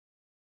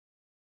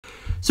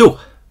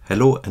So,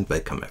 hello and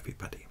welcome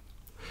everybody.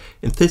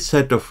 In this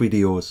set of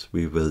videos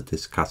we will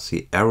discuss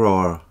the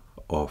error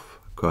of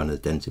kernel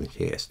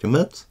density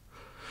estimates,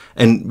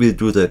 and we'll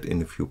do that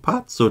in a few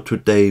parts. So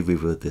today we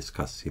will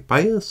discuss the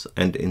bias,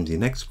 and in the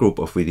next group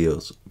of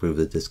videos we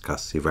will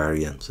discuss the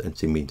variance and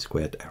the mean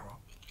squared error.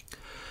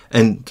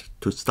 And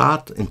to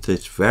start in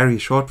this very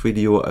short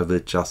video, I will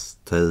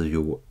just tell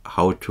you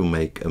how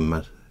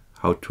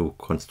to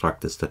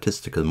construct a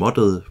statistical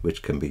model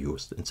which can be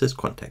used in this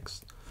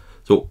context.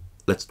 So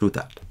let's do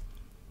that.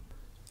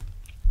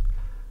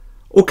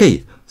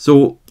 Okay,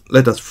 so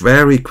let us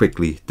very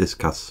quickly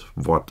discuss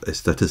what a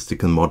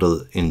statistical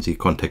model in the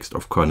context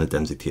of kernel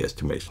density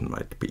estimation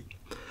might be.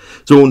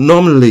 So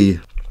normally,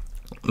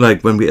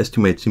 like when we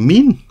estimate the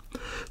mean,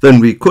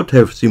 then we could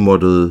have the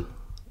model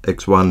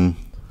x1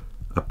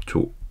 up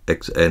to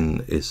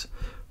xn is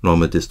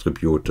normal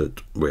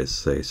distributed with,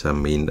 say,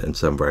 some mean and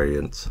some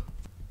variance.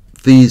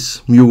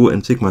 These mu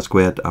and sigma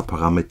squared are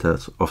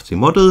parameters of the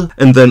model,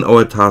 and then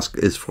our task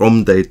is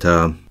from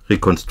data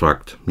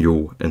reconstruct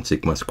mu and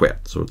sigma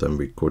squared. So then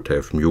we could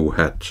have mu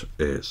hat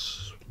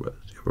is, well,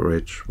 the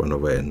average 1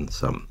 over n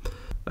sum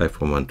I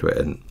from 1 to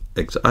n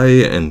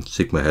xi, and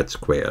sigma hat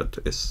squared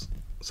is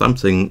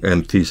something,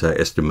 and these are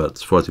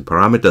estimates for the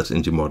parameters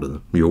in the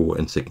model mu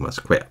and sigma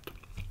squared.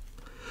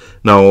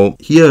 Now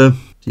here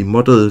the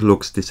model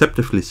looks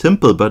deceptively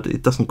simple, but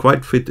it doesn't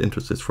quite fit into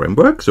this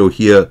framework. So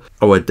here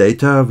our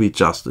data we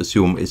just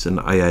assume is an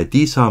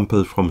IID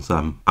sample from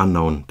some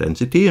unknown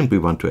density, and we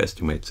want to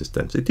estimate this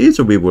density.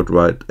 So we would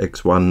write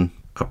x1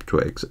 up to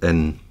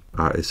xn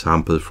are a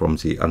sample from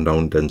the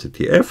unknown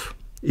density f,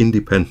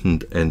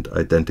 independent and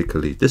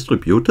identically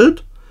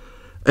distributed,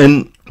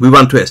 and we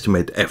want to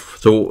estimate f.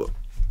 So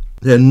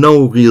there are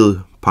no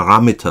real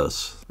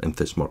parameters in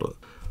this model.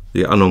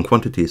 The unknown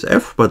quantity is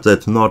f, but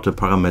that's not a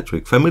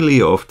parametric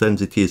family of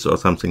densities or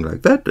something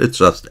like that. It's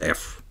just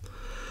f.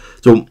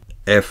 So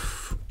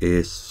f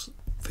is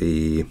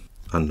the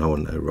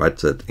unknown, I write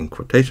that in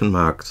quotation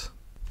marks,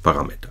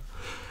 parameter.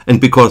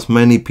 And because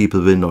many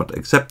people will not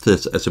accept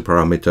this as a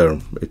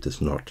parameter, it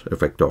is not a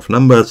vector of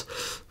numbers.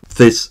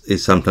 This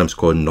is sometimes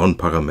called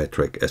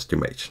non-parametric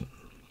estimation.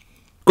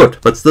 Good,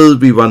 but still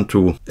we want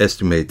to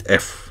estimate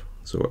f.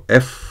 So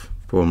f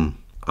from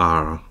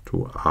R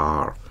to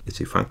R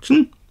is a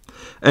function.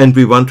 And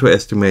we want to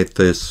estimate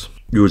this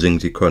using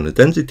the kernel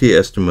density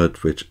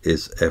estimate, which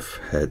is f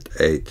hat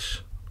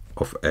h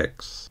of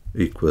x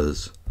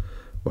equals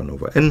 1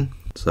 over n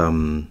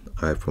sum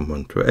I from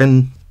 1 to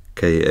n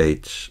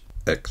kh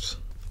x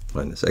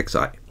minus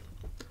xi.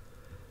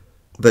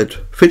 That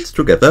fits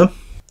together.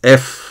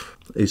 F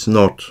is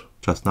not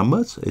just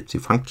numbers, it's a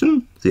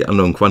function, the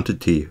unknown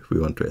quantity we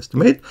want to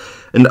estimate.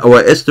 And our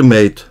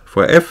estimate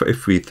for f,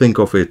 if we think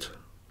of it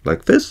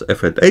like this,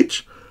 f hat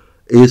h,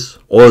 is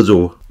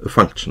also a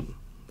function.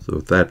 So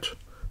that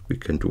we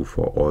can do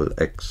for all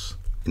x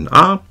in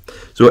R.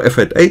 So f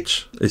at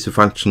h is a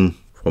function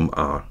from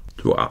R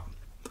to R.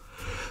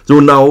 So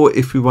now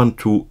if we want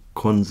to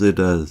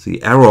consider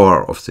the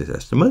error of this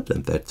estimate,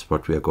 and that's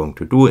what we are going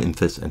to do in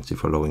this and the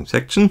following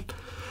section,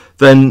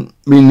 then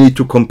we need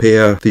to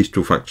compare these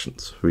two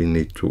functions. We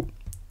need to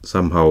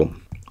somehow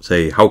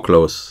say how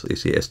close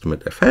is the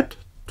estimate f hat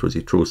to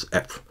the truth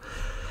f.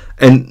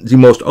 And the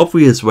most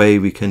obvious way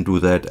we can do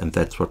that, and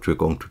that's what we're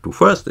going to do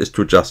first, is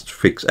to just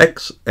fix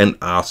x and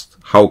ask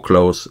how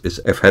close is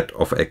f hat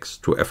of x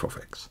to f of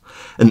x.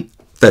 And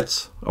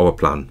that's our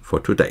plan for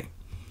today.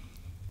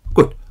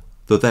 Good.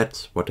 So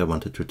that's what I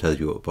wanted to tell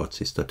you about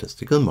the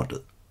statistical model.